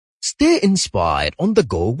Stay inspired on the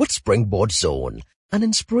go with Springboard Zone, an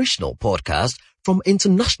inspirational podcast from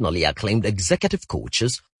internationally acclaimed executive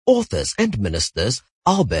coaches, authors and ministers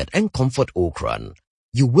Albert and Comfort Okran.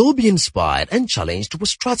 You will be inspired and challenged with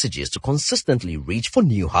strategies to consistently reach for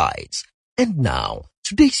new heights. And now,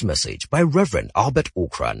 today's message by Reverend Albert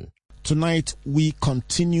Okran. Tonight, we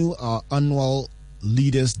continue our annual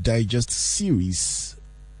Leaders Digest series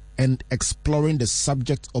and exploring the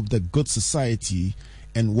subject of the good society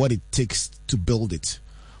and what it takes to build it.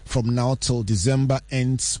 From now till December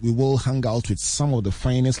ends, we will hang out with some of the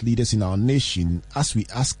finest leaders in our nation as we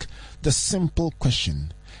ask the simple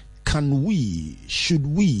question: can we, should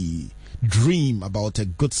we dream about a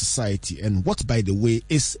good society? And what, by the way,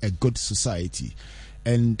 is a good society?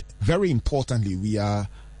 And very importantly, we are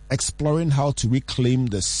exploring how to reclaim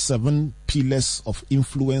the 7 pillars of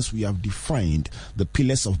influence we have defined: the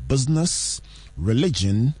pillars of business,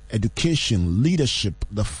 religion, education, leadership,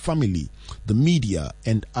 the family, the media,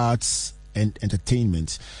 and arts and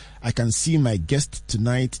entertainment. I can see my guest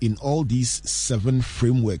tonight in all these 7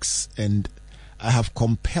 frameworks, and I have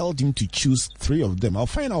compelled him to choose 3 of them. I'll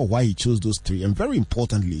find out why he chose those 3, and very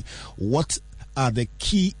importantly, what are the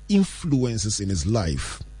key influences in his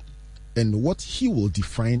life and what he will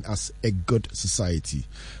define as a good society.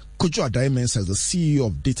 Kojo Adai-Mensah is the CEO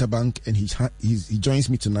of DataBank, and he joins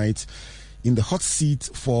me tonight in the hot seat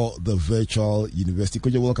for the virtual university.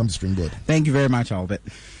 Kojo, welcome to Springboard. Thank you very much, Albert.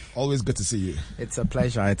 Always good to see you. It's a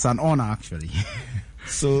pleasure. It's an honor, actually.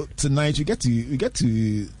 So tonight we get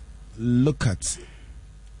to look at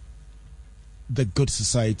the good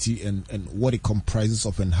society and what it comprises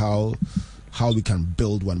of and how we can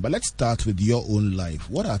build one. But let's start with your own life.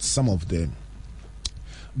 What are some of the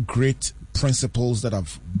great principles that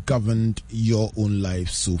have governed your own life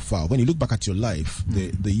so far? When you look back at your life,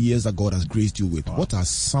 the years that God has graced you with, what are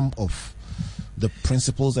some of the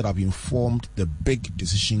principles that have informed the big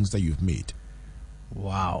decisions that you've made?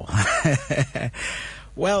 Wow.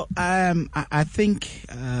 Well, I think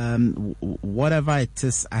whatever it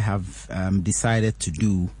is I have decided to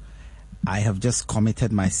do, I have just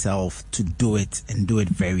committed myself to do it and do it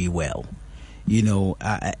very well. You know,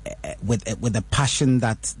 with a passion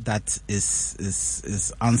that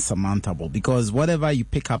is unsurmountable. Because whatever you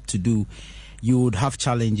pick up to do, you would have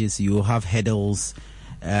challenges, you will have hurdles,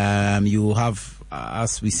 you will have,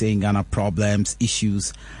 as we say in Ghana, problems,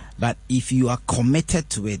 issues. But if you are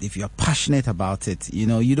committed to it, if you are passionate about it, you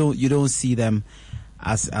know, you don't see them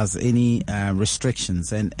as any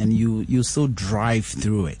restrictions, and you still drive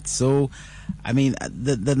through it. So, I mean,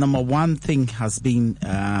 the number one thing has been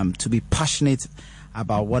to be passionate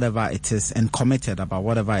about whatever it is and committed about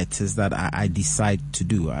whatever it is that I decide to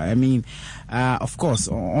do. I mean, of course,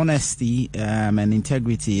 honesty and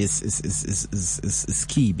integrity is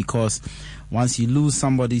key, because once you lose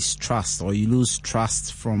somebody's trust, or you lose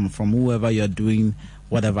trust from whoever you're doing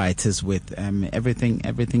whatever it is with,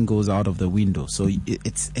 everything goes out of the window. So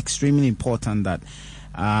it's extremely important that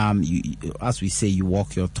you, as we say, you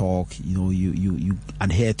walk your talk. You know, you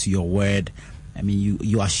adhere to your word. I mean,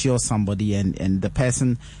 you assure somebody, and the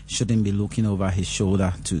person shouldn't be looking over his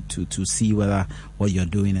shoulder to see whether what you're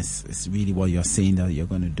doing is really what you're saying that you're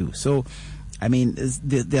going to do. So, I mean,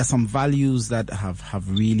 there are some values that have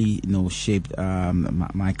really, you know, shaped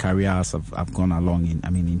my career as I've gone along.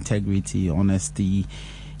 Integrity, honesty,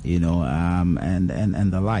 you know,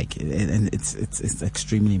 and the like. And it's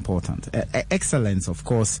extremely important. Excellence, of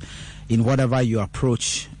course, in whatever you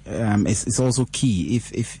approach, is also key.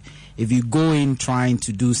 If you go in trying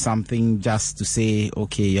to do something just to say,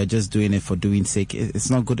 okay, you're just doing it for doing sake, it's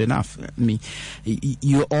not good enough. I mean,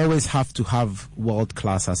 you always have to have world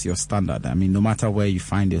class as your standard. I mean, no matter where you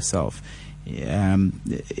find yourself.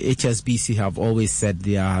 HSBC have always said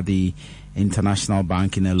they are the international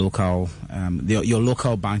bank in a local, your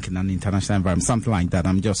local bank in an international environment, something like that.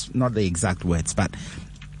 I'm just, not the exact words, but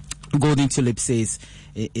Golden Tulip says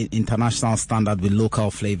international standard with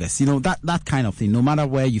local flavors. You know, that kind of thing. No matter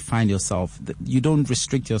where you find yourself, you don't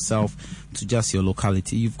restrict yourself to just your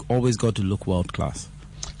locality. You've always got to look world class.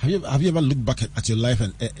 Have you ever looked back at your life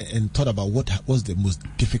and thought about what was the most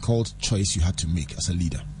difficult choice you had to make as a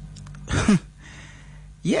leader?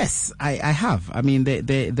 Yes, I have. I mean,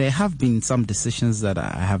 there have been some decisions that I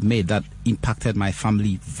have made that impacted my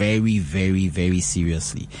family very, very, very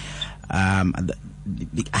seriously. I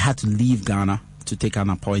had to leave Ghana to take an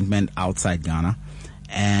appointment outside Ghana,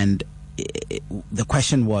 and the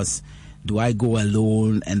question was, do I go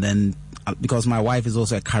alone and then because my wife is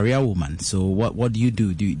also a career woman. So what do you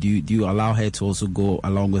do? Do you allow her to also go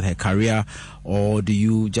along with her career, or do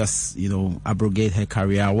you just, abrogate her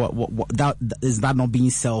career? What that is that not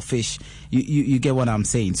being selfish? You get what I'm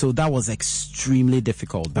saying? So that was extremely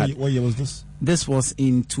difficult. What year was this? This was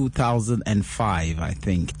in 2005, I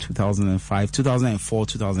think. 2004,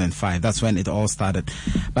 2005. That's when it all started.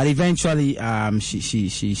 But eventually,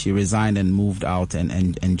 she resigned and moved out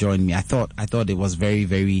and joined me. I thought it was very,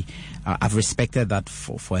 very, I've respected that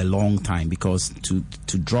for a long time, because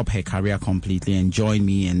to drop her career completely and join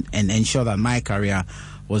me and ensure that my career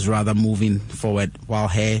was rather moving forward while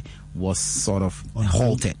her was sort of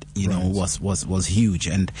halted, was huge.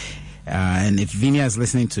 And if Vinia is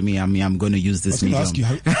listening to me, I'm going to use this medium. Ask you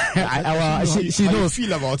how you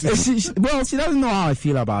feel about it. She doesn't know how I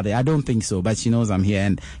feel about it. I don't think so, but she knows I'm here.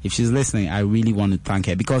 And if she's listening, I really want to thank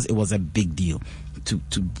her, because it was a big deal to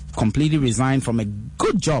completely resign from a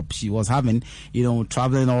good job she was having,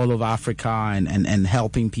 traveling all over Africa and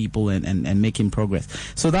helping people and making progress.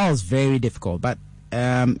 So that was very difficult, but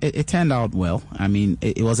it turned out well. I mean,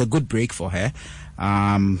 it was a good break for her.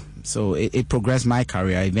 So it progressed my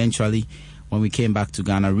career. Eventually, when we came back to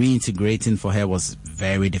Ghana, reintegrating for her was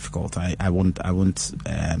very difficult. I won't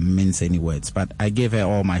mince any words, but I gave her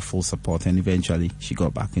all my full support, and eventually she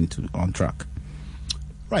got back on track.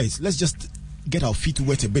 Right. Let's just get our feet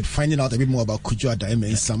wet a bit, finding out a bit more about Kojo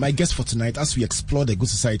Addae-Mensah, my guest for tonight, as we explore the Good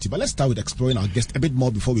Society. But let's start with exploring our guest a bit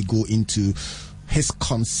more before we go into his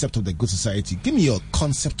concept of the Good Society. Give me your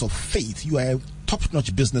concept of faith. You are a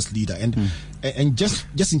top-notch business leader, and just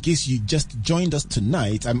in case you just joined us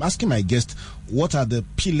tonight, I'm asking my guest what are the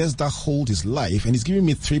pillars that hold his life, and he's giving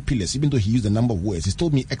me 3 pillars, even though he used a number of words. He's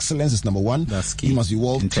told me excellence is number 1. That's key. You must be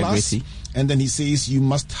world-class. And then he says you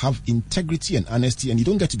must have integrity and honesty, and you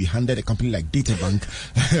don't get to be handed a company like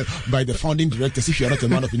DataBank by the founding directors if you're not a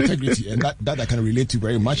man of integrity, and that I can relate to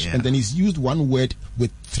very much. Yeah. And then he's used one word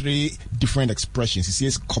with 3 different expressions. He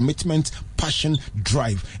says commitment, passion,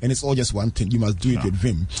 drive, and it's all just one thing. You must do it with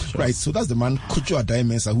vim. Sure. Right, so that's the man Kojo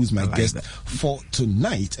Addae-Mensah, who's my guest for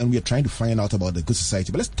tonight, and we are trying to find out about the Good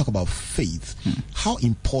Society. But let's talk about faith. How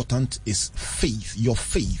important is faith, your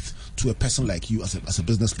faith, to a person like you as a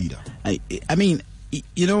business leader? I mean,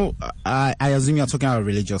 I assume you're talking about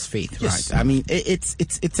religious faith, yes, right? I mean,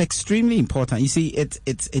 it's extremely important. You see,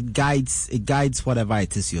 it guides whatever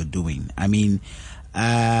it is you're doing. I mean,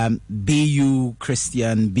 be you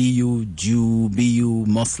Christian, be you Jew, be you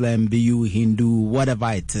Muslim, be you Hindu,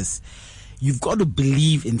 whatever it is, you've got to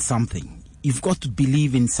believe in something. You've got to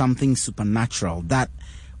believe in something supernatural that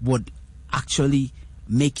would actually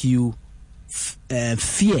make you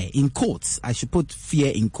fear, in quotes. I should put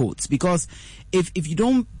fear in quotes, because if you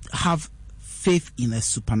don't have faith in a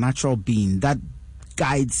supernatural being that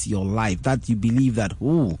guides your life, that you believe that,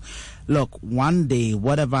 look, one day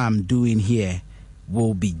whatever I'm doing here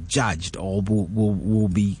will be judged or will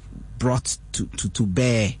be brought to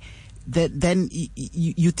bear, then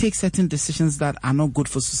you take certain decisions that are not good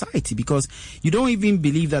for society, because you don't even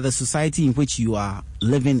believe that the society in which you are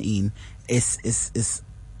living in is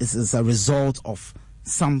a result of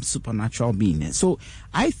some supernatural being. So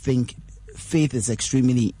I think faith is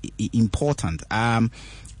extremely important. I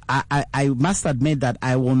must admit that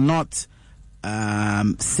I will not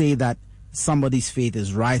say that somebody's faith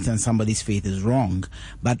is right and somebody's faith is wrong,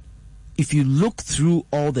 but if you look through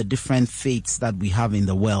all the different faiths that we have in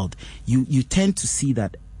the world, you tend to see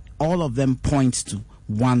that all of them point to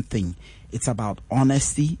one thing. It's about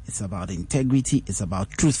honesty, it's about integrity, it's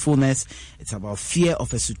about truthfulness, it's about fear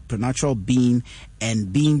of a supernatural being,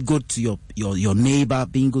 and being good to your neighbor,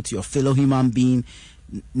 being good to your fellow human being,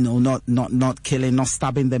 not killing, not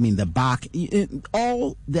stabbing them in the back. There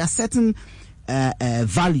are certain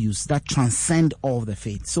values that transcend all the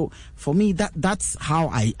faith. So for me, that's how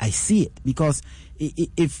I see it, because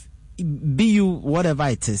if be you whatever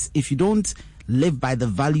it is, if you don't live by the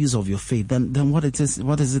values of your faith, then what is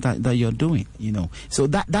it that you're doing? So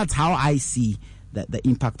that's how I see the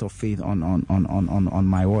impact of faith on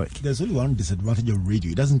my work. There's only one disadvantage of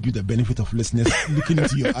radio. It doesn't give the benefit of listeners looking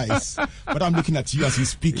into your eyes. But I'm looking at you as you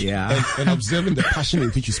speak, and observing the passion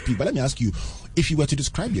with which you speak. But let me ask you, if you were to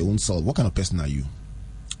describe your own self, what kind of person are you?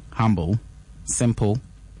 Humble, simple,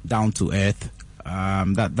 down to earth.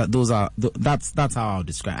 That's how I'll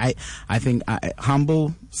describe. I think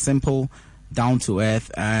humble, simple, down to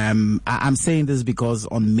earth. I'm saying this because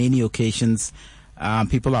on many occasions,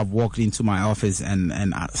 people have walked into my office and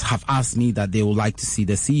have asked me that they would like to see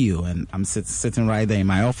the CEO, and I'm sitting right there in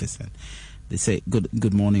my office, and they say,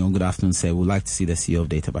 good morning or good afternoon, say, we'd like to see the CEO of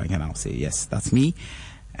DataBank, and I'll say, yes, that's me.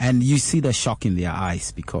 And you see the shock in their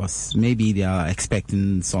eyes because maybe they are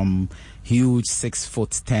expecting some huge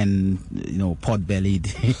 6'10",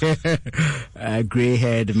 pot-bellied,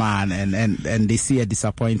 gray-haired man, and they see a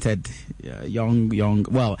disappointed young.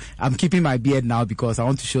 Well, I'm keeping my beard now because I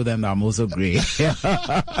want to show them that I'm also gray.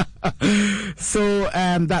 So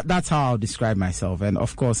that's how I'll describe myself. And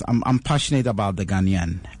of course, I'm passionate about the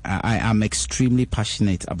Ghanaian. I am extremely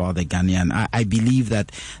passionate about the Ghanaian. I believe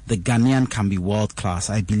that the Ghanaian can be world class.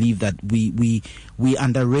 I believe that we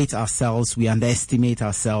underrate ourselves, we underestimate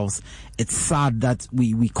ourselves. It's sad that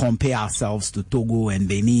we compare ourselves to Togo and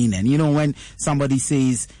Benin. And when somebody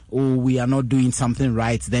says, oh, we are not doing something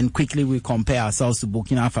right, then quickly we compare ourselves to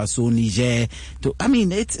Burkina Faso, Niger.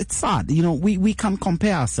 It's sad. We can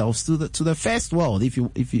compare ourselves to the first world, if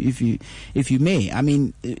you may.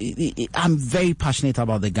 I'm very passionate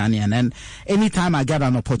about the Ghanaian, and anytime I get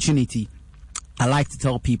an opportunity, I like to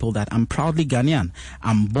tell people that I'm proudly Ghanaian.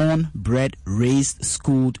 I'm born, bred, raised,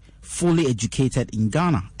 schooled, fully educated in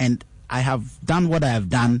Ghana, and I have done what I have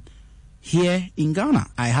done here in Ghana.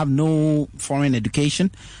 I have no foreign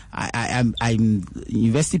education. I'm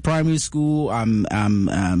University Primary School.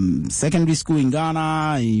 I'm secondary school in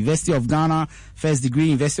Ghana, University of Ghana, first degree,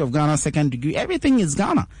 University of Ghana, second degree. Everything is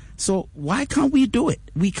Ghana. So why can't we do it?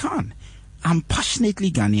 We can. I'm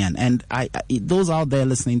passionately Ghanaian, and those out there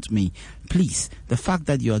listening to me, please, the fact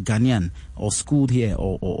that you're Ghanaian or schooled here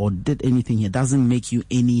or did anything here doesn't make you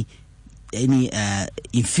any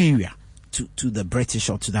inferior to the British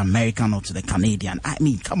or to the American or to the Canadian.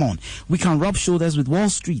 Come on. We can rub shoulders with Wall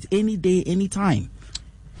Street any day, any time.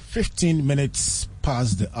 15 minutes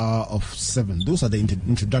past the hour of 7. Those are the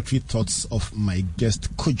introductory thoughts of my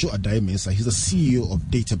guest, Kojo Addae-Mensah. He's the CEO of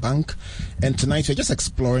DataBank. And tonight we're just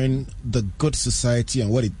exploring the good society and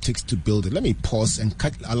what it takes to build it. Let me pause and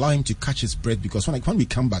allow him to catch his breath, because when we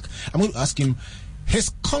come back, I'm going to ask him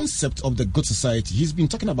his concept of the good society. He's been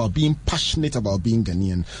talking about being passionate about being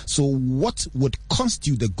Ghanaian. So what would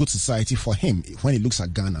constitute the good society for him when he looks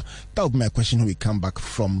at Ghana? That would be my question when we come back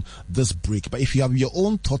from this break. But if you have your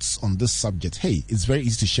own thoughts on this subject, hey, it's very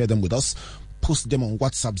easy to share them with us. Post them on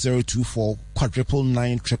WhatsApp 024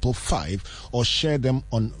 999 555 or share them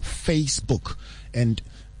on Facebook. And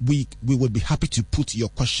we would be happy to put your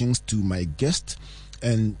questions to my guest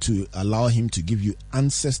and to allow him to give you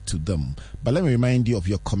answers to them. But let me remind you of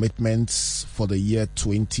your commitments for the year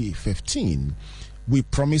 2015. We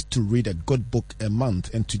promised to read a good book a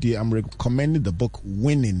month, and today I'm recommending the book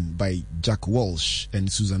Winning by Jack Welch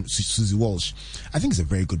and Susie Walsh. I think it's a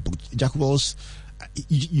very good book. Jack Welch,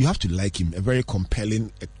 you have to like him, a very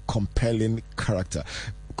compelling character.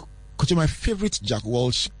 Coach, my favorite Jack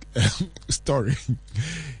Welch story,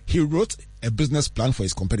 he wrote a business plan for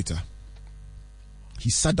his competitor. He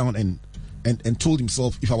sat down and told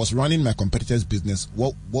himself, if I was running my competitor's business,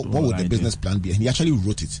 what would the business plan be? And he actually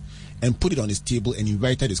wrote it and put it on his table and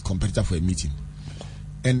invited his competitor for a meeting.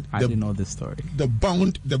 And I didn't know this story. The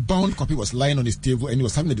bound copy was lying on his table, and he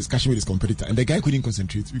was having a discussion with his competitor, and the guy couldn't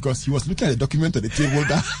concentrate because he was looking at the document on the table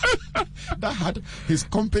that had his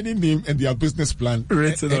company name and their business plan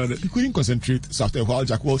written on it. He couldn't concentrate. So after a while,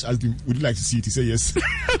 Jack Welch asked him, "Would you like to see it?" He said yes.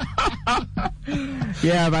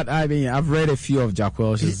 Yeah, but I've read a few of Jack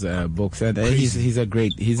Welch's books, and he's a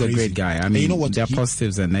great guy. You know what? There are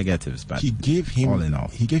positives and negatives, but he gave him all in all,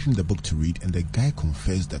 he gave him the book to read, and the guy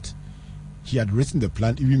confessed that he had written the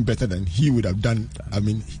plan even better than he would have done.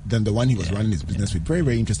 Than the one he was running his business with. Very,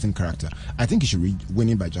 very interesting character. I think you should read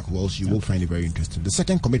Winning by Jack Welch. You will find it very interesting. The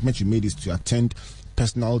second commitment you made is to attend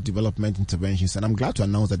personal development interventions, and I'm glad to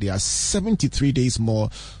announce that there are 73 days more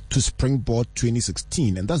to Springboard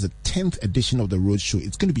 2016, and that's the 10th edition of the Roadshow.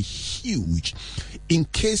 It's going to be huge. In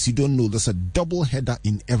case you don't know, there's a double header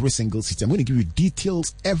in every single city. I'm going to give you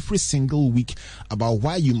details every single week about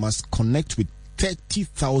why you must connect with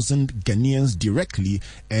 30,000 Ghanaians directly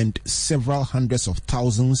and several hundreds of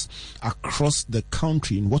thousands across the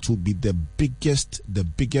country in what will be the biggest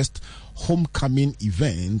homecoming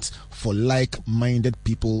event for like-minded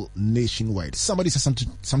people nationwide. Somebody said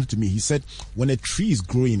something to me. He said, when a tree is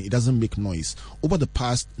growing, it doesn't make noise. Over the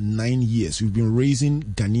past 9 years, we've been raising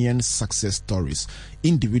Ghanaian success stories.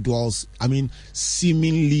 Individuals,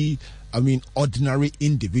 seemingly ordinary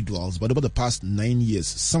individuals, but over the past 9 years,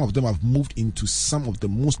 some of them have moved into some of the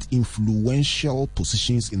most influential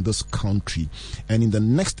positions in this country. And in the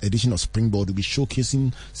next edition of Springboard, we'll be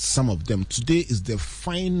showcasing some of them. Today is the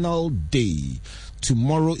final day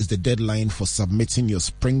Tomorrow is the deadline for submitting your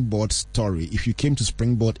Springboard story. If you came to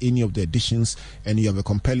Springboard, any of the editions, and you have a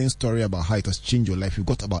compelling story about how it has changed your life, you've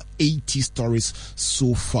got about 80 stories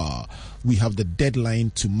so far. We have the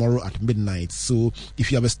deadline tomorrow at midnight. So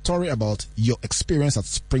if you have a story about your experience at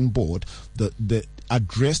Springboard, the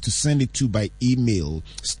address to send it to by email,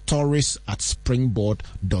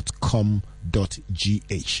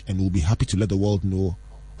 stories@springboard.com.gh, and we'll be happy to let the world know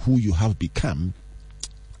who you have become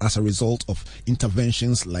as a result of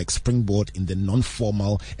interventions like Springboard in the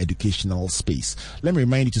non-formal educational space. Let me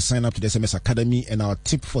remind you to sign up to the SMS Academy, and our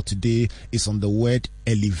tip for today is on the word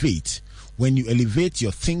elevate. When you elevate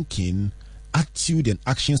your thinking, attitude, and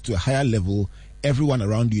actions to a higher level, everyone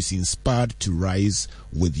around you is inspired to rise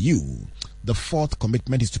with you. The fourth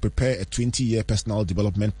commitment is to prepare a 20-year personal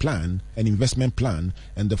development plan, an investment plan,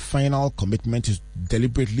 and the final commitment is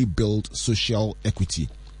deliberately build social equity.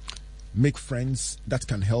 Make friends that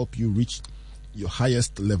can help you reach your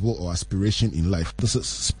highest level or aspiration in life. This is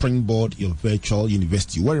Springboard, your virtual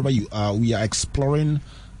university. Wherever you are, we are exploring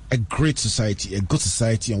a great society, a good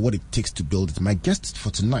society, and what it takes to build it. My guest for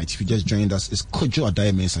tonight, if you just joined us, is Kojo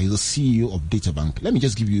Addae-Mensah. He's the CEO of DataBank. Let me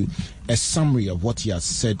just give you a summary of what he has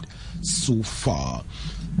said so far.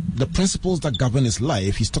 The principles that govern his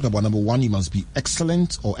life, he's talking about: number one, you must be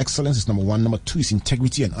excellent, or excellence is number one. Number two is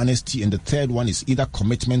integrity and honesty. And the third one is either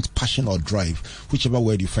commitment, passion, or drive, whichever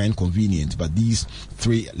word you find convenient. But these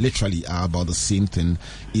three literally are about the same thing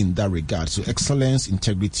in that regard. So excellence,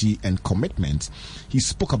 integrity, and commitment. He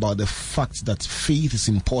spoke about the fact that faith is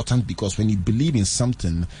important because when you believe in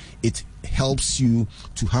something, it helps you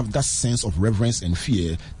to have that sense of reverence and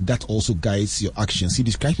fear that also guides your actions. He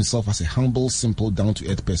describes himself as a humble, simple,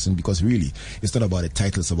 down-to-earth person because really it's not about the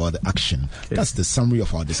title, it's about the action. That's the summary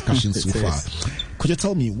of our discussion so far. Could you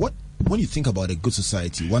tell me, when you think about a good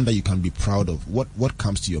society, one that you can be proud of, what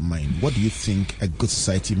comes to your mind? What do you think a good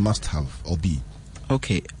society must have or be?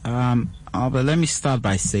 Okay, Albert, let me start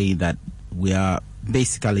by saying that we are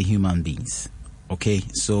basically human beings. Okay,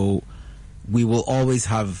 so we will always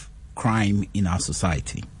have crime in our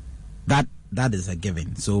society. That is a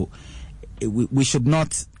given. So we should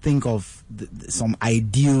not think of some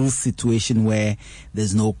ideal situation where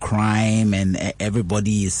there's no crime and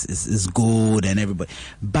everybody is good and everybody.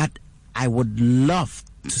 But I would love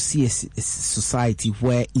to see a society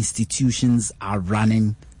where institutions are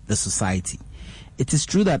running the society. It is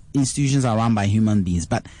true that institutions are run by human beings,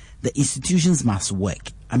 but the institutions must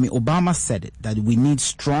work. I mean, Obama said it, that we need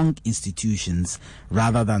strong institutions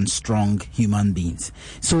rather than strong human beings.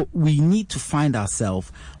 So we need to find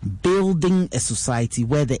ourselves building a society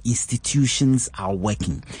where the institutions are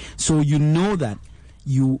working. So you know that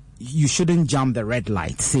you shouldn't jump the red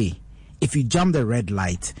light, say. If you jump the red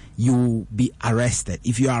light, you'll be arrested.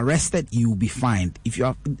 If you are arrested, you'll be fined. If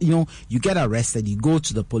you get arrested, you go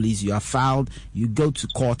to the police, you are filed, you go to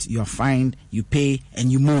court, you are fined, you pay,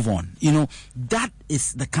 and you move on. That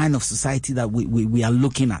is the kind of society that we are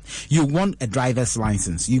looking at. You want a driver's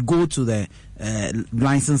license. You go to the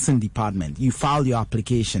licensing department. You file your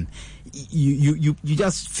application. You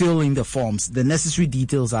just fill in the forms. The necessary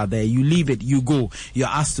details are there. You leave it. You go. You're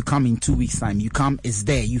asked to come in 2 weeks' time. You come. It's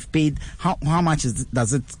there. You've paid. How much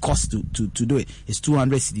does it cost to do it? It's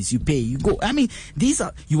 200 cedis. You pay. You go. I mean, these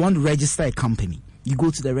are. You want to register a company. You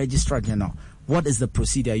go to the registrar general. What is the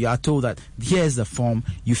procedure? You are told that here's the form.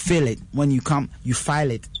 You fill it. When you come, you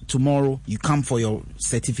file it. Tomorrow, you come for your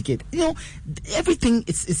certificate. Everything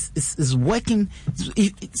is working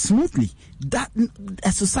smoothly. That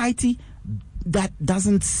a society that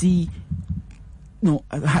doesn't see,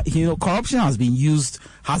 corruption has been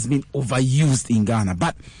overused in Ghana.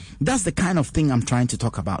 But that's the kind of thing I'm trying to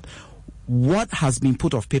talk about. What has been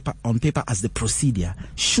put on paper as the procedure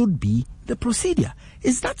should be the procedure.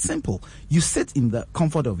 It's that simple. You sit in the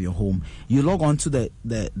comfort of your home. You log on to the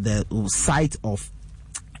site of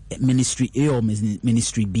Ministry A or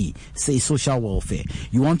Ministry B, say social welfare.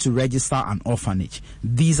 You want to register an orphanage.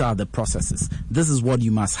 These are the processes. This is what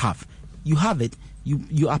you must have. You have it.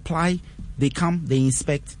 You apply. They come, they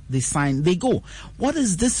inspect, they sign, they go. What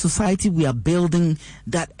is this society we are building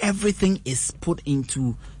that everything is put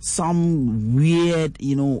into some weird,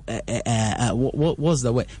 what's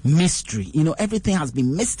the word? Mystery. Everything has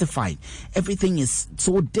been mystified. Everything is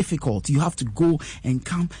so difficult. You have to go and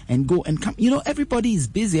come and go and come. Everybody is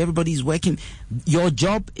busy. Everybody is working. Your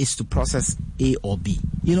job is to process A or B.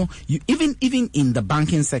 You even in the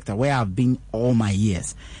banking sector where I've been all my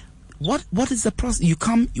years. What is the process? You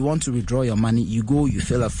come, you want to withdraw your money, you go, you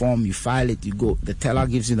fill a form, you file it, you go, the teller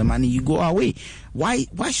gives you the money, you go away. Why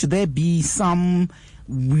should there be some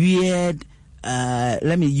weird,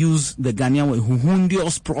 let me use the Ghanaian word,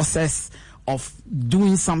 hundious process of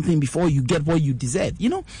doing something before you get what you deserve.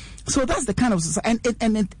 So that's the kind of society,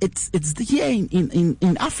 and it's here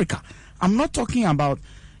in Africa. I'm not talking about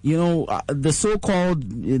the so-called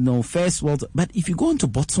first world, but if you go into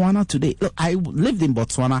Botswana today, look, I lived in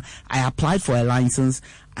Botswana. I applied for a license.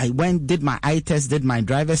 I went, did my eye test, did my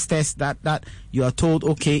driver's test. That you are told,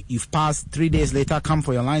 okay, you've passed. 3 days later, come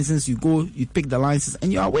for your license. You go, you pick the license,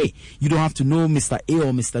 and you're away. You don't have to know Mr. A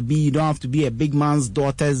or Mr. B. You don't have to be a big man's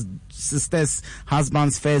daughter's, sister's,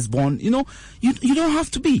 husband's firstborn. You don't have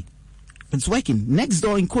to be. It's working. Next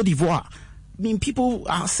door in Cote d'Ivoire, people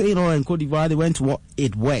are saying, in Cote d'Ivoire, they went to work.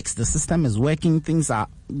 It works. The system is working. Things are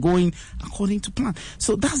going according to plan.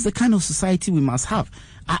 So that's the kind of society we must have.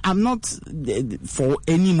 I'm not for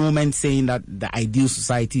any moment saying that the ideal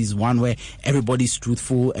society is one where everybody's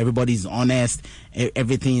truthful, everybody's honest,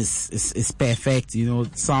 everything is perfect.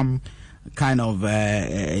 Some kind of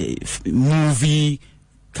movie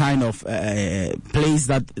kind of place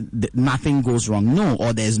that nothing goes wrong. No,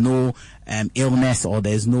 or there's no illness, or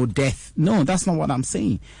there's no death. No, that's not what I'm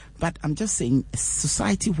saying. But I'm just saying a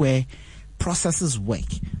society where processes work,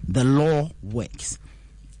 the law works,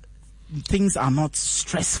 things are not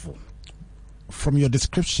stressful. From your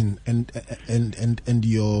description and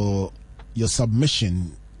your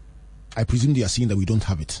submission, I presume they are saying that we don't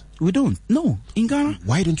have it. We don't. No, in Ghana.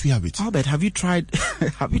 Why don't we have it? Albert, have you tried?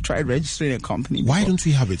 Have you tried registering a company before? Why don't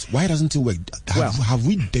we have it? Why doesn't it work? Have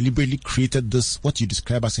we deliberately created this? What you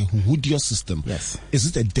describe as a Huhudio system? Yes. Is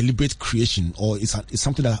it a deliberate creation, or is it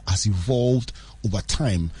something that has evolved over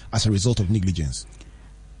time as a result of negligence?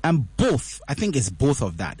 And both. I think it's both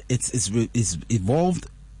of that. It's evolved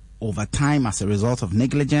over time as a result of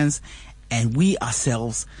negligence, and we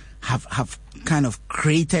ourselves have kind of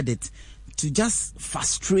created it to just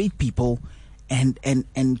frustrate people and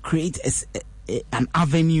create an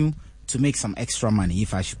avenue to make some extra money,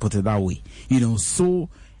 if I should put it that way. So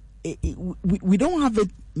we don't have it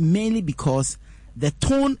mainly because the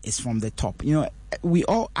tone is from the top.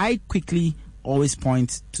 I quickly always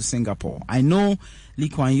point to Singapore. I know Lee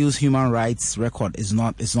Kuan Yew's human rights record is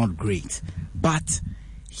not great, but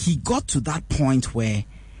he got to that point where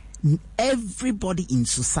everybody in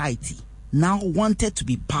society now wanted to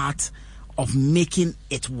be part of making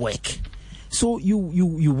it work. So you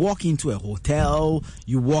walk into a hotel,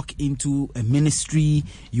 you walk into a ministry,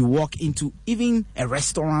 you walk into even a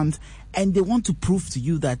restaurant, and they want to prove to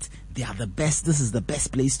you that they are the best. This is the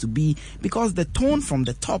best place to be, because the tone from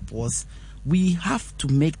the top was, we have to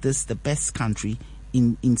make this the best country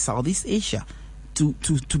in Southeast Asia to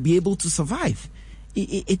be able to survive.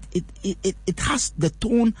 It has, the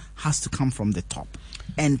tone has to come from the top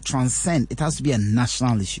and transcend. It has to be a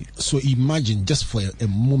national issue. So imagine just for a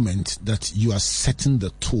moment that you are setting the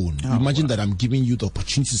tone. Imagine that I'm giving you the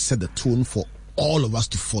opportunity to set the tone for all of us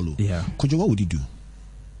to follow. Yeah. Kojo, what would you do?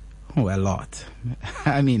 Oh, a lot.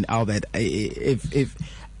 I mean, Albert, if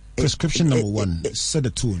prescription number one, set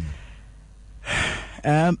the tone.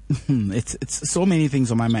 It's so many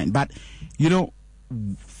things on my mind, but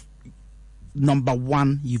number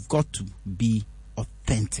one, you've got to be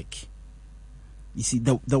authentic. You see,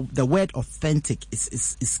 the word authentic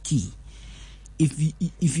is key.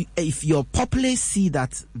 If your populace see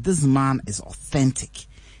that this man is authentic,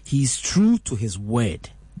 he is true to his word,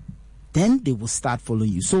 then they will start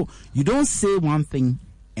following you. So you don't say one thing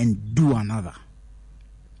and do another.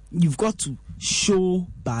 You've got to show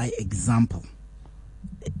by example,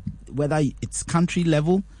 whether it's country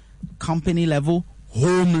level, company level,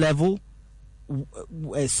 home level,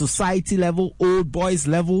 society level, old boys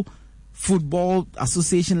level, football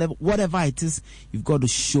association level, whatever it is, you've got to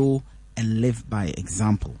show and live by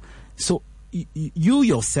example. So you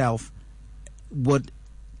yourself would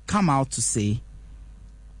come out to say,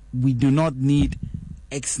 we do not need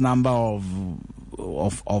X number of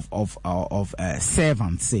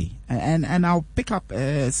servants, say, and I'll pick up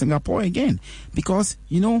Singapore again, because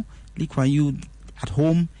Lee Kuan Yew at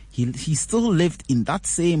home, he still lived in that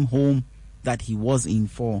same home that he was in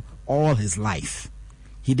for all his life.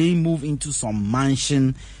 He didn't move into some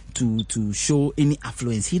mansion to show any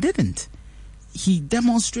affluence. He didn't. He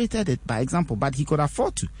demonstrated it by example, but he could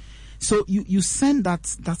afford to. So you send that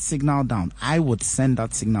signal down. I would send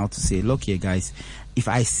that signal to say, look here, guys, if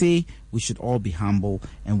I say we should all be humble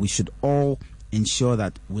and we should all ensure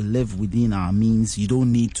that we live within our means, you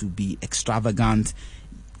don't need to be extravagant.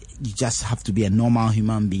 You just have to be a normal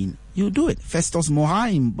human being. You do it. Festus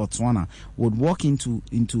Moha in Botswana would walk into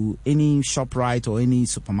any ShopRite or any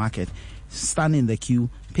supermarket, stand in the queue,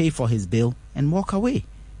 pay for his bill, and walk away.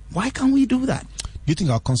 Why can't we do that? You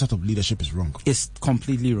think our concept of leadership is wrong? It's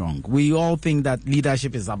completely wrong. We all think that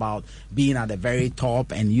leadership is about being at the very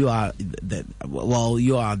top, and you are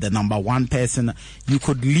the number one person. You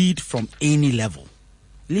could lead from any level.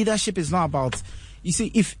 Leadership is not about, you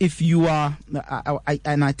see, if you are,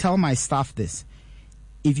 and I tell my staff this,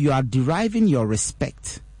 if you are deriving your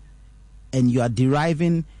respect and you are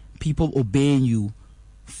deriving people obeying you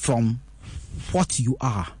from what you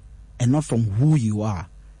are and not from who you are,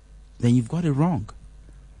 then you've got it wrong.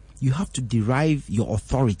 You have to derive your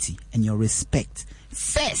authority and your respect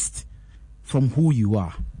first from who you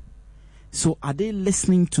are. So are they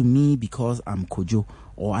listening to me because I'm Kojo?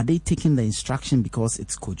 Or are they taking the instruction because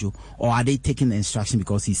it's Kojo? Or are they taking the instruction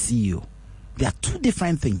because he's CEO? They are two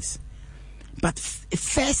different things. But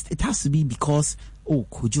first, it has to be because,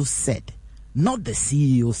 Kojo said, not the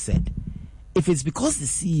CEO said. If it's because the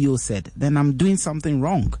CEO said, then I'm doing something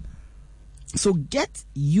wrong. So get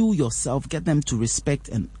them to respect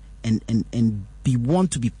and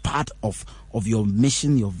want to be part of your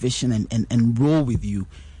mission, your vision, and roll with you.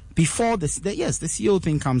 Before the CEO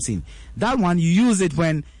thing comes in, that one you use it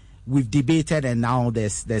when we've debated and now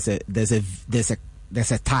there's a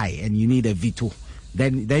tie and you need a veto.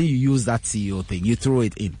 Then you use that CEO thing, you throw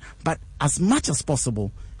it in. But as much as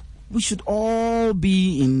possible, we should all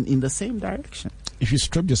be in the same direction. If you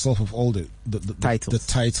strip yourself of all the titles,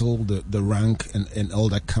 the title, the rank, and all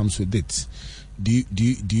that comes with it, do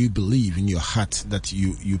you believe in your heart that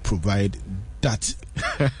you provide that?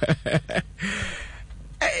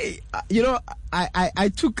 Hey, I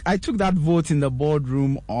took that vote in the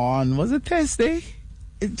boardroom on, was it Thursday?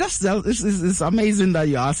 It's amazing that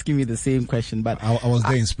you're asking me the same question, but I was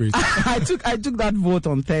there in spirit. I took that vote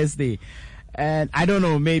on Thursday, and I don't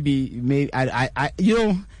know, maybe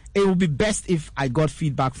it would be best if I got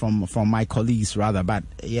feedback from my colleagues rather. But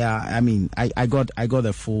yeah, I mean, I got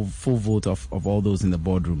a full vote of all those in the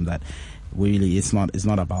boardroom. That really it's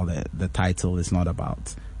not about the title. It's not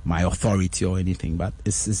about my authority or anything, but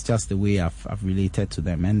it's just the way I've related to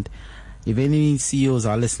them. And if any CEOs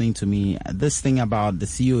are listening to me, this thing about the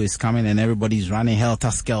CEO is coming and everybody's running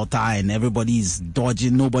helter-skelter and everybody's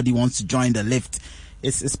dodging, nobody wants to join the lift,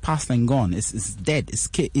 it's past and gone. It's dead.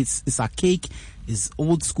 It's archaic. It's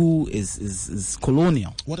old school. Is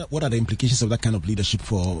colonial. What are the implications of that kind of leadership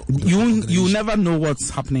for you never know what's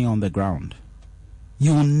happening on the ground.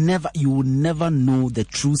 You will never know the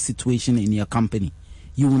true situation in your company.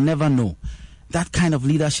 You will never know. That kind of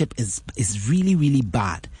leadership is really, really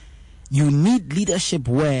bad. You need leadership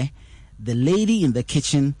where the lady in the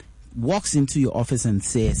kitchen walks into your office and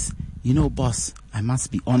says, boss, I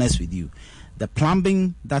must be honest with you. The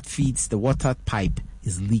plumbing that feeds the water pipe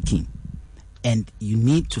is leaking and you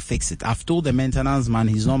need to fix it. I've told the maintenance man,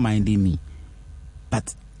 he's not minding me,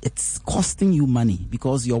 but it's costing you money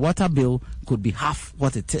because your water bill could be half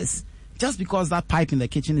what it is just because that pipe in the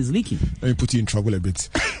kitchen is leaking. Let me put you in trouble a bit.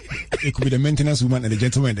 It could be the maintenance woman and the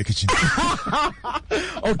gentleman in the kitchen.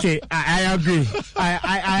 Okay, I agree.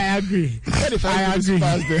 I agree. 35 minutes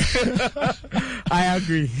past the I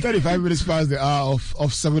agree. 35 minutes past the hour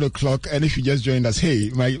of 7 o'clock. And if you just joined us,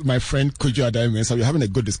 hey, my friend Kojo Adai-Mensah, we're having a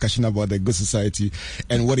good discussion about the good society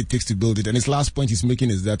and what it takes to build it. And his last point he's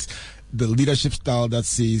making is that the leadership style that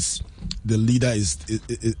says the leader is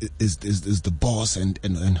the boss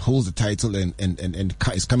and holds the title and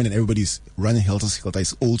is coming and everybody's running helter-skelter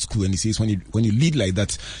is old school. And he says when you lead like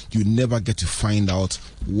that, you never get to find out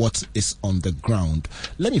what is on the ground.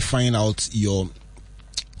 Let me find out your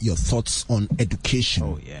thoughts on education.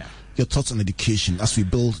 Oh yeah. Your thoughts on education as we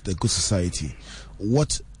build the good society.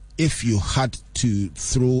 What if you had to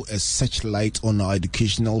throw a searchlight on our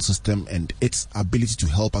educational system and its ability to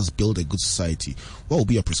help us build a good society? What would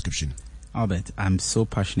be your prescription? Albert, I'm so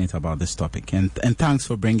passionate about this topic, and thanks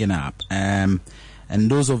for bringing it up. And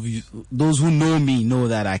those who know me know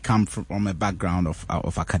that I come from a background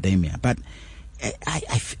of academia, but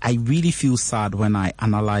I really feel sad when I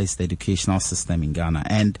analyze the educational system in Ghana,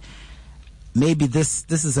 and maybe this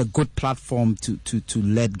is a good platform to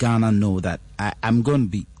let Ghana know that I'm going to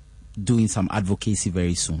be doing some advocacy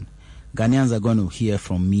very soon. Ghanaians are going to hear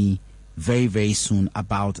from me very, very soon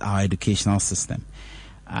about our educational system.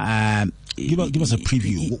 Give us a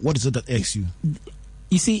preview. What is it that irks you?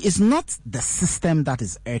 You see, it's not the system that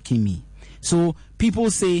is irking me. So people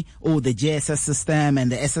say, the JSS system and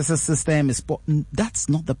the SSS system is... That's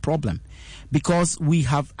not the problem. Because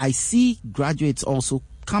I see graduates also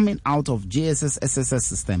coming out of JSS, SSS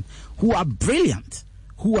system who are brilliant,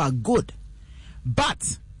 who are good.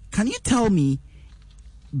 But can you tell me,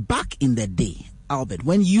 back in the day, Albert,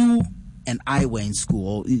 when you and I were in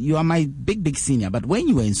school, you are my big senior, but when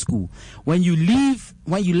you were in school, when you left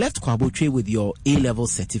Kwabotwe with your A-level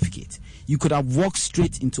certificate, you could have walked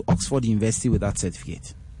straight into Oxford University with that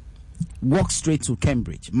certificate. Walk straight to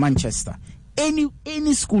Cambridge, Manchester,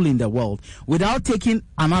 any school in the world without taking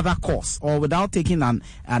another course or without taking an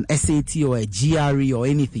SAT or a GRE or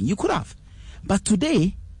anything. You could have. But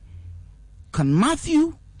today, can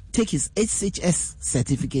Matthew take his SHS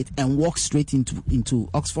certificate and walk straight into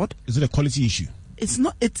Oxford? Is it a quality issue? It's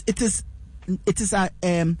not. It is a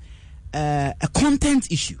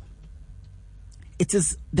content issue. It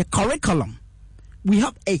is the curriculum. I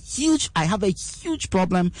have a huge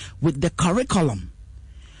problem with the curriculum.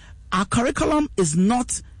 Our curriculum is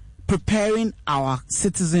not preparing our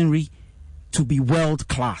citizenry to be world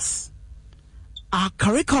class. Our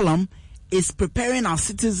curriculum is preparing our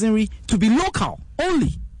citizenry to be local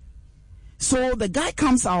only. So the guy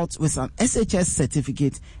comes out with an SHS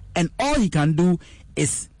certificate, and all he can do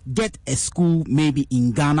is get a school maybe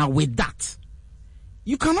in Ghana with that.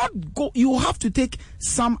 You cannot go. You have to take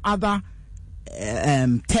some other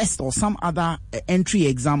test or some other entry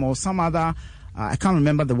exam or some other, I can't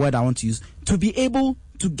remember the word I want to use, to be able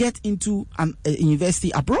to get into a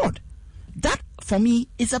university abroad. That, for me,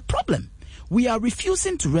 is a problem. We are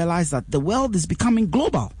refusing to realize that the world is becoming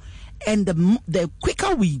global. And the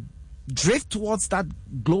quicker we drift towards that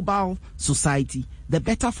global society, the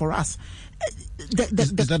better for us.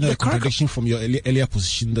 Is that a contradiction from your earlier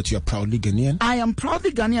position that you are proudly Ghanaian? I am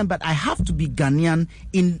proudly Ghanaian, but I have to be Ghanaian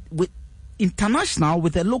with international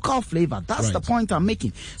with a local flavor. That's right. The point I'm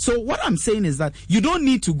making. So what I'm saying is that you don't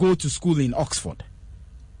need to go to school in Oxford.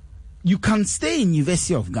 You can stay in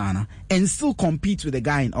University of Ghana and still compete with a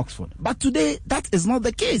guy in Oxford. But today, that is not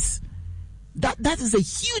the case. That is a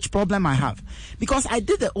huge problem I have. Because I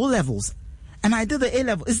did the O-levels and I did the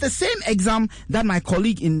A-level. It's the same exam that my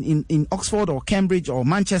colleague in Oxford or Cambridge or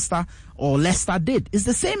Manchester or Leicester did. It's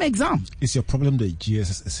the same exam. Is your problem the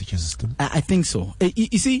GSS SHS system? I think so.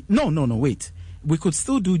 You see, no, wait. We could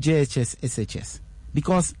still do JHS SHS.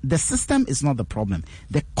 Because the system is not the problem.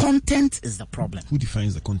 The content is the problem. Who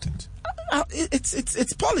defines the content?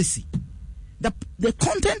 It's policy. The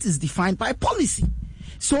content is defined by policy.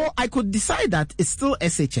 So I could decide that it's still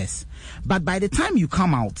SHS. But by the time you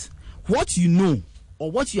come out, what you know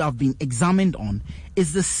or what you have been examined on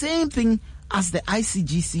is the same thing as the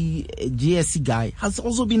ICGC GSC guy has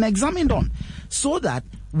also been examined on. So that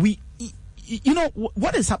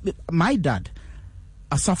what is happening? My dad,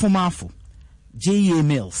 Asafo Mafo, J.A.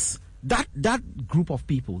 Mills, that group of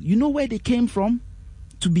people, you know where they came from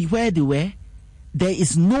to be where they were? There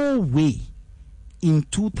is no way in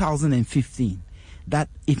 2015 that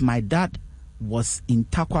if my dad was in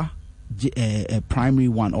Takwa Primary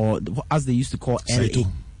 1, or as they used to call LA,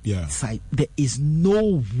 there is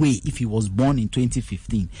no way if he was born in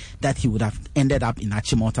 2015 that he would have ended up in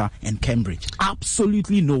Achimota and Cambridge.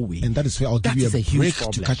 Absolutely no way. And that is where I'll give you a break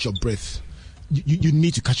to catch your breath. You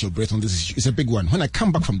need to catch your breath on this issue. It's a big one. When I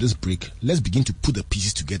come back from this break, let's begin to put the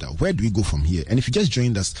pieces together. Where do we go from here? And if you just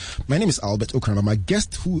joined us, my name is Albert Okrama. My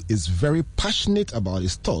guest, who is very passionate about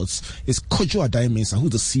his thoughts, is Kojo Adai-Mensah,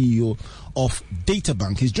 who's the CEO of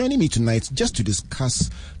DataBank. He's joining me tonight just to discuss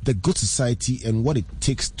the good society and what it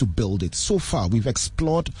takes to build it. So far, we've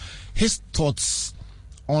explored his thoughts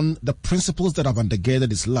on the principles that have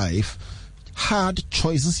undergirded his life, hard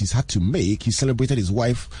choices he's had to make. He celebrated his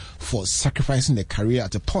wife for sacrificing a career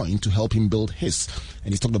at a point to help him build his.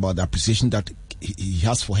 And he's talked about the appreciation that he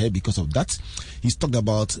has for her because of that. He's talked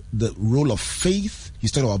about the role of faith.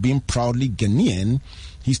 He's talked about being proudly Ghanaian.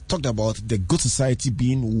 He's talked about the good society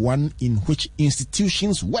being one in which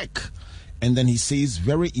institutions work. And then he says,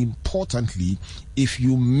 very importantly, if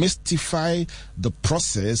you mystify the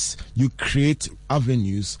process, you create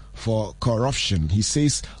avenues for corruption. He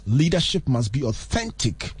says leadership must be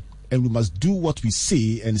authentic, and we must do what we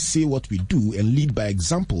say and say what we do, and lead by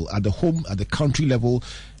example at the home, at the country level,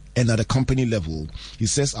 and at the company level. He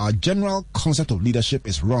says our general concept of leadership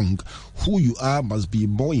is wrong. Who you are must be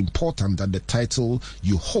more important than the title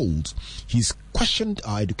you hold. He's questioned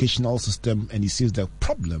our educational system, and he says the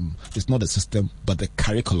problem is not the system but the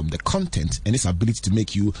curriculum, the content, and its ability to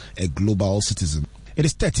make you a global citizen. It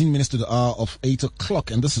is 13 minutes to the hour of 8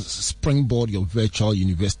 o'clock, and this is Springboard, your virtual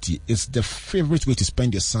university. It's the favorite way to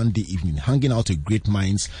spend your Sunday evening, hanging out with great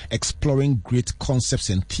minds, exploring great concepts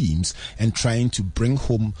and themes, and trying to bring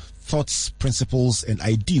home thoughts, principles, and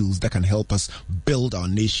ideals that can help us build our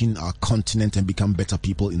nation, our continent, and become better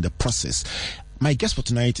people in the process. My guest for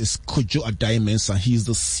tonight is Kojo Adai-Mensah. He is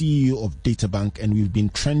the CEO of DataBank, and we've been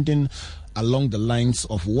trending along the lines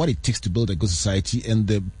of what it takes to build a good society and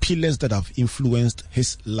the pillars that have influenced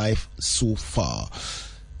his life so far.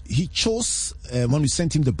 He chose, when we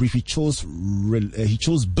sent him the brief, he chose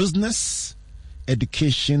business,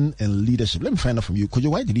 education, and leadership. Let me find out from you, Kojo,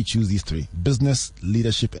 why did he choose these three? Business,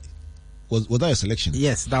 leadership. Was that a selection?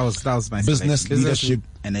 Yes, that was my business, selection. Leadership,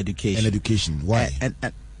 and education. And education. Why? And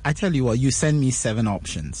I tell you what, you sent me 7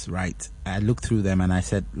 options, right? I looked through them and I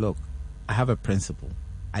said, look, I have a principle.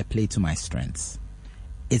 I play to my strengths.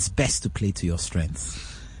 It's best to play to your strengths.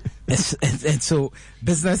 and so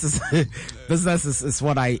business is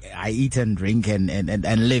what I eat and drink and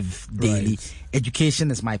live daily. Right. Education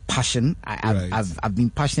is my passion. I've been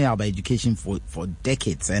passionate about education for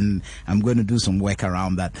decades, and I'm going to do some work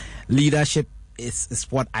around that. Leadership is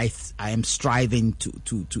what I am striving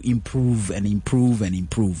to improve and improve and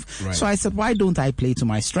improve. Right. So I said, why don't I play to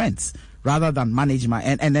my strengths? Rather than manage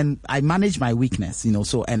and then I manage my weakness,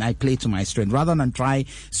 and I play to my strength rather than try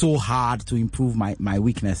so hard to improve my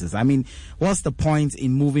weaknesses. I mean, what's the point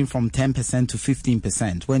in moving from 10% to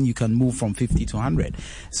 15% when you can move from 50 to 100?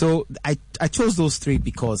 So I chose those 3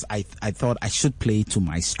 because I thought I should play to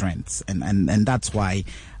my strengths, and that's why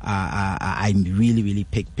I really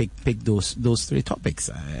pick those 3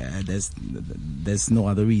 topics. There's no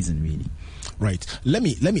other reason really. Right. Let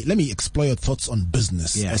me explore your thoughts on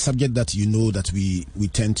business, a subject that that we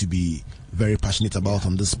tend to be very passionate about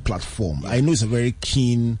on this platform. I know it's a very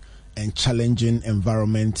keen and challenging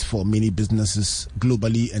environment for many businesses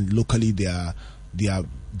globally and locally. There are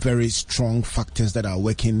very strong factors that are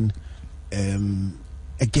working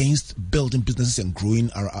against building businesses and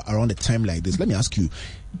growing around a time like this. Let me ask you,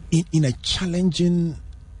 in a challenging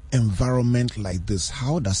environment like this,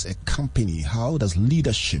 how does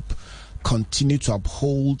leadership continue to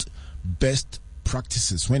uphold best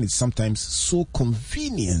practices when it's sometimes so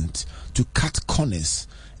convenient to cut corners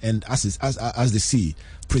and, as they say,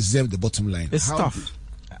 preserve the bottom line? It's tough,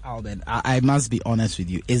 Albert. I must be honest with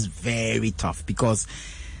you. It's very tough because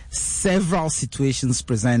several situations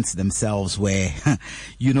present themselves where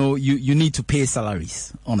you need to pay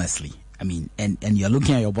salaries, honestly. I mean, and you're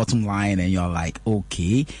looking at your bottom line and you're like,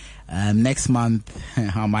 okay, next month,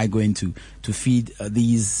 how am I going to feed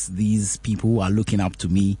these people who are looking up to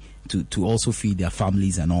me to also feed their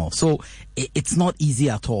families and all? So it's not easy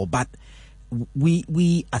at all. But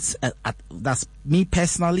we that's me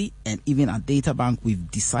personally, and even at DataBank,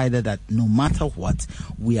 we've decided that no matter what,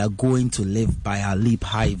 we are going to live by our leap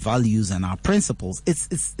high values and our principles.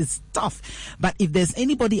 It's tough, but if there's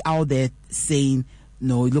anybody out there saying,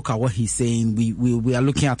 no, look at what he's saying. We are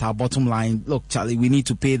looking at our bottom line. Look, Charlie, we need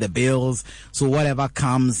to pay the bills. So whatever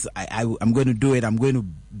comes, I'm going to do it. I'm going to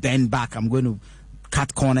bend back. I'm going to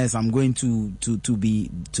cut corners. I'm going to be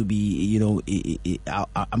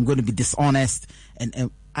I'm going to be dishonest. And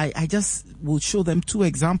I just will show them 2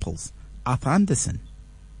 examples. Arthur Andersen,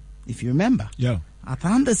 if you remember. Yeah. Arthur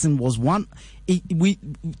Andersen was one.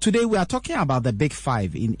 Today we are talking about the big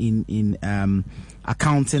 5 in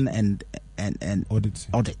accounting and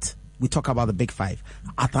audit. We talk about the big 5.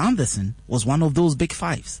 Arthur Andersen was one of those big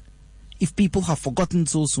 5s. If people have forgotten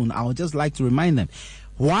so soon, I would just like to remind them.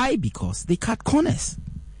 Why? Because they cut corners.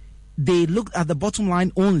 They looked at the bottom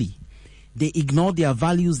line only. They ignored their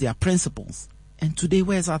values, their principles. And today,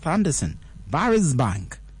 where's Arthur Andersen? Barings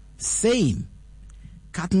Bank, same.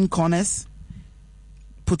 Cutting corners,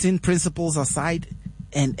 putting principles aside,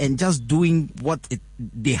 and just doing what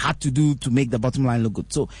they had to do to make the bottom line look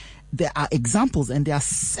good. So there are examples, and there are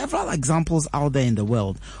several examples out there in the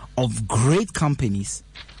world of great companies,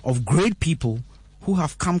 of great people who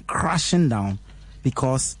have come crashing down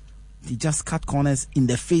because they just cut corners in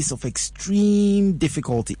the face of extreme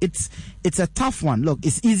difficulty. It's a tough one. Look,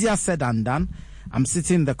 it's easier said than done. I'm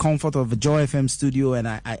sitting in the comfort of a Joy FM studio, and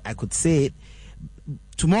I could say it.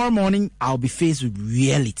 Tomorrow morning, I'll be faced with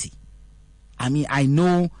reality. I mean, I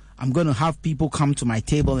know I'm going to have people come to my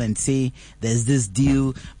table and say, there's this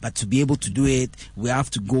deal, but to be able to do it, we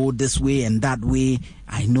have to go this way and that way.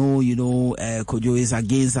 I know, Kojo is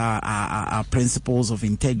against our principles of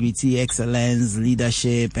integrity, excellence,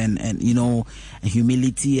 leadership, and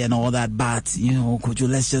humility and all that. But, Kojo,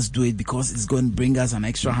 let's just do it because it's going to bring us an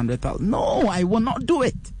extra 100,000. No, I will not do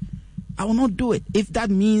it. I will not do it. If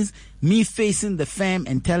that means me facing the firm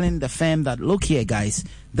and telling the firm that, look here, guys,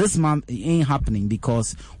 this month it ain't happening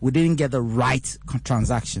because we didn't get the right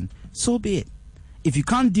transaction, so be it. If you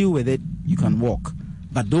can't deal with it, you can walk.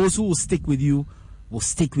 But those who will stick with you,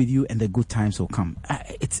 and the good times will come.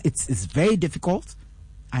 It's very difficult.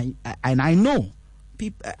 I know.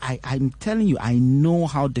 I'm telling you, I know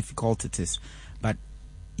how difficult it is. But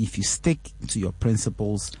if you stick to your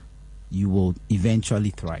principles, you will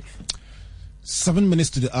eventually thrive. 7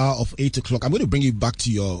 minutes to the hour of 8 o'clock. I'm going to bring you back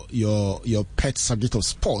to your pet subject of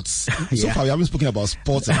sports. So far, we haven't spoken about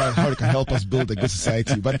sports and how it can help us build a good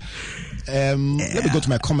society. But let me go to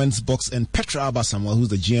my comments box. And Petra Abba Samuel, who's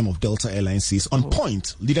the GM of Delta Airlines, says, on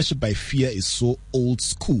point, leadership by fear is so old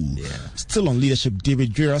school. Yeah. Still on leadership,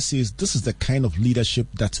 David Jura says, this is the kind of leadership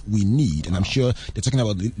that we need. And I'm sure they're talking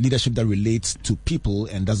about leadership that relates to people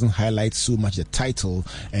and doesn't highlight so much the title,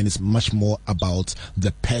 and it's much more about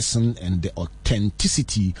the person and the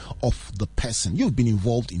authenticity of the person. You've been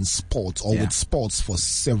involved in sports or with sports for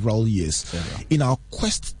several years. In our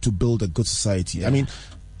quest to build a good society. I mean,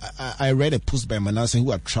 I read a post by Manasseh who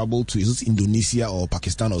had traveled to, is it Indonesia or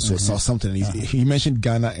Pakistan or something. He mentioned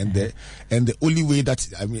Ghana and the only way that,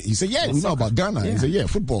 I mean, he said, we know about Ghana. He said,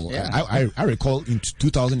 football. I recall in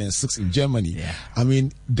 2006 in Germany. I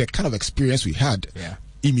mean, the kind of experience we had,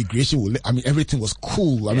 immigration, everything was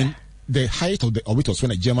cool. I mean, the height of it was when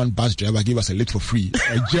a German bus driver gave us a lift for free.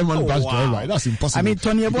 A German bus driver. That's impossible. I mean,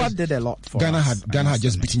 Tony Eboa did a lot for us. Ghana had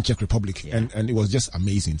just beaten Czech Republic, and it was just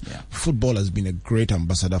amazing. Football has been a great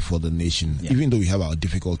ambassador for the nation, even though we have our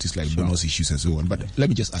difficulties like bonus issues and so on. But let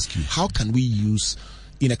me just ask you, how can we use,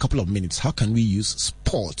 in a couple of minutes, how can we use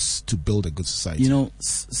sports to build a good society? You know,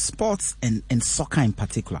 sports and soccer in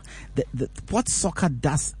particular, what soccer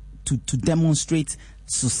does to demonstrate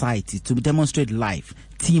society, to demonstrate life,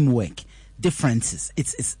 teamwork, differences,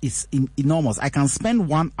 it's enormous. I can spend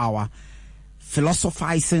 1 hour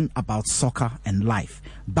philosophizing about soccer and life,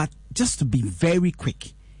 but just to be very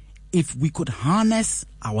quick, if we could harness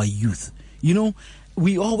our youth, you know,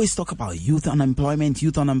 we always talk about youth unemployment. If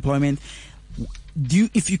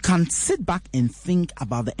you can sit back and think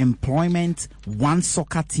about the employment one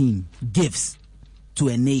soccer team gives to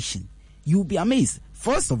a nation, you'll be amazed.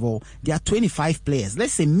 First of all, there are 25 players.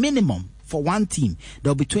 Let's say minimum for one team,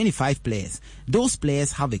 there'll be 25 players. Those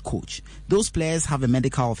players have a coach. Those players have a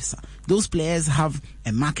medical officer. Those players have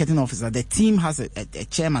a marketing officer. The team has a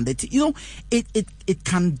chairman. It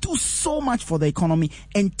can do so much for the economy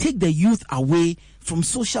and take the youth away from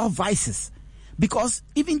social vices. Because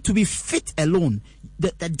even to be fit alone,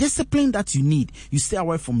 the discipline that you need, you stay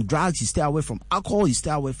away from drugs, you stay away from alcohol, you stay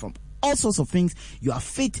away from all sorts of things. You are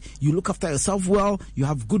fit, you look after yourself well, you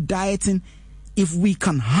have good dieting. If we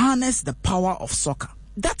can harness the power of soccer,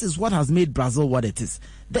 that is what has made Brazil what it is.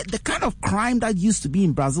 The kind of crime that used to be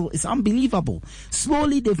in Brazil is unbelievable.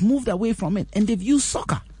 Slowly they've moved away from it and they've used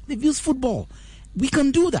soccer, they've used football. We can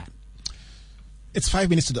do that. It's 5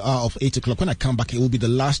 minutes to the hour of 8 o'clock. When I come back, it will be the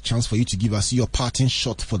last chance for you to give us your parting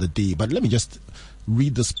shot for the day. But let me just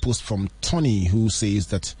read this post from Tony, who says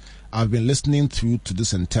that I've been listening through to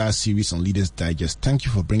this entire series on Leaders Digest. Thank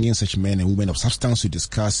you for bringing such men and women of substance to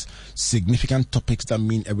discuss significant topics that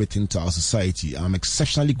mean everything to our society. I'm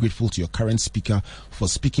exceptionally grateful to your current speaker for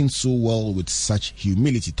speaking so well with such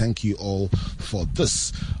humility. Thank you all for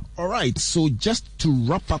this. All right, so just to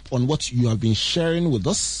wrap up on what you have been sharing with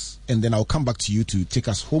us, and then I'll come back to you to take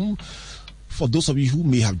us home. For those of you who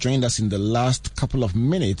may have joined us in the last couple of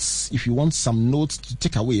minutes, if you want some notes to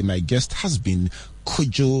take away, my guest has been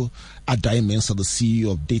Kojo Adai-Mensah, the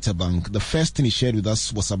CEO of DataBank. The first thing he shared with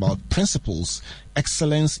us was about principles.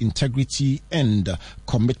 Excellence, integrity, and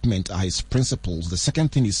commitment are his principles. The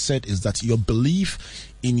second thing he said is that your belief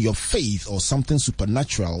in your faith or something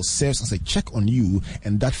supernatural serves as a check on you,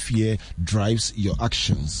 and that fear drives your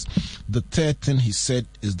actions. The third thing he said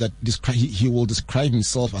is that he will describe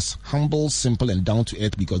himself as humble, simple, and down to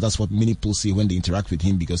earth, because that's what many people say when they interact with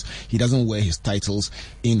him, because he doesn't wear his titles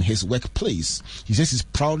in his workplace. He says he's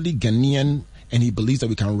proudly Ghanaian, and he believes that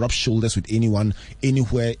we can rub shoulders with anyone,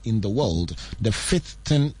 anywhere in the world. The fifth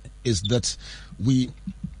thing is that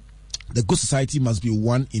the good society must be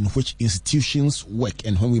one in which institutions work,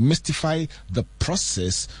 and when we mystify the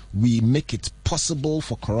process, we make it possible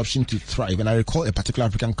for corruption to thrive. And I recall a particular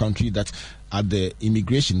African country that at the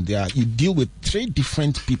immigration there, you deal with 3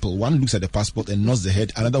 different people. One looks at the passport and nods the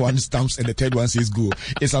head, another one stamps, and the third one says go.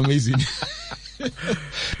 It's amazing.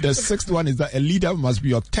 The sixth one is that a leader must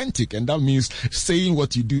be authentic, and that means saying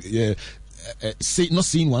what you do, not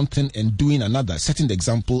saying one thing and doing another, setting the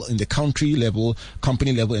example in the country level,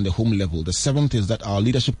 company level, and the home level. The seventh is that our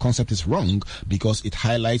leadership concept is wrong because it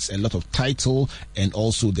highlights a lot of title and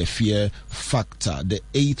also the fear factor. The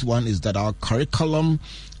eighth one is that our curriculum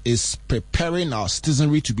is preparing our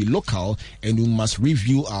citizenry to be local, and we must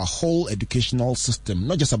review our whole educational system,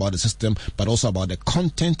 not just about the system, but also about the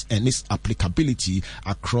content and its applicability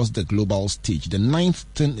across the global stage. The ninth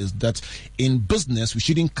thing is that in business, we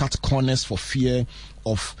shouldn't cut corners for fear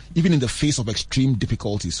of, even in the face of extreme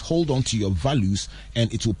difficulties, hold on to your values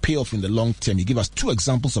and it will pay off in the long term. He gave us 2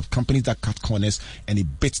 examples of companies that cut corners and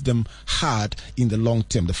it bit them hard in the long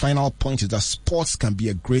term. The final point is that sports can be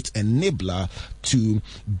a great enabler to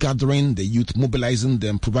gathering the youth, mobilizing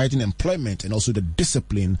them, providing employment and also the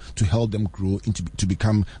discipline to help them grow to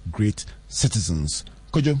become great citizens.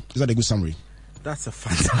 Kojo, is that a good summary? That's a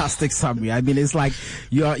fantastic summary. I mean, it's like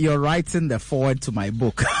you're writing the foreword to my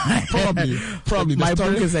book. Probably. My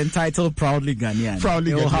book is entitled Proudly Ghanaian.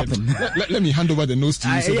 Proudly It will Ghanaian. happen. Let me hand over the notes to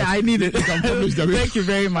you. I need it. Thank you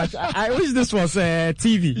very much. I wish this was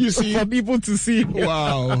TV. You see? For people to see.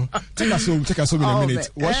 Wow. Take us home in a minute.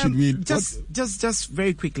 Man. What should we... Just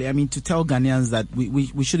very quickly, I mean, to tell Ghanaians that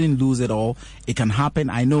we shouldn't lose it all. It can happen.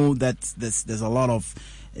 I know that there's a lot of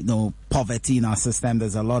poverty in our system.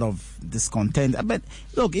 There's a lot of discontent. But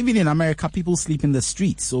look, even in America, people sleep in the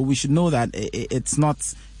streets. So we should know that it's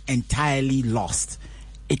not entirely lost.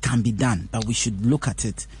 It can be done, but we should look at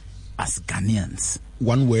it as Ghanaians.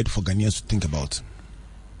 One word for Ghanaians to think about.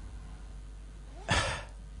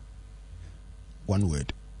 One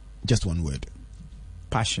word. Just one word.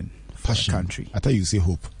 Passion. Passion. Country. I thought you say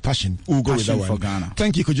hope. Passion. We'll go Passion with that one. For Ghana.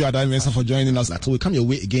 Thank you, Kojo Addae-Mensah, for joining us. Until we come your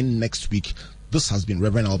way again next week. This has been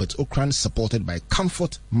Reverend Albert Ocran, supported by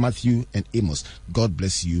Comfort, Matthew, and Amos. God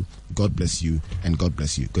bless you, God bless you, and God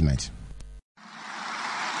bless you. Good night.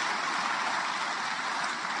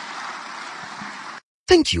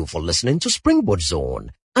 Thank you for listening to Springboard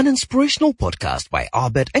Zone, an inspirational podcast by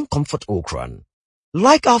Albert and Comfort Ocran.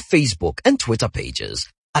 Like our Facebook and Twitter pages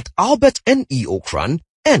at Albert N.E. Ocran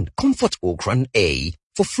and Comfort Ocran A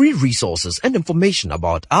for free resources and information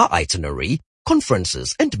about our itinerary,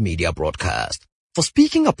 conferences, and media broadcast. For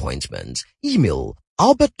speaking appointments, email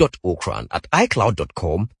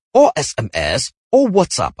albert.ocran@icloud.com or SMS or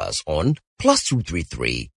WhatsApp us on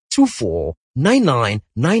 +233 24 99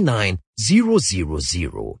 99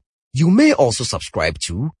 000. You may also subscribe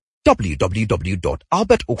to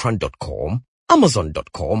www.albertocran.com,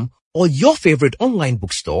 amazon.com, or your favorite online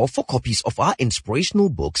bookstore for copies of our inspirational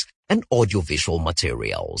books and audiovisual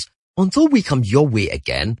materials. Until we come your way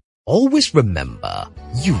again, always remember,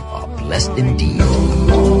 you are blessed indeed.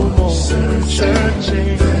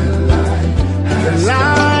 Searching.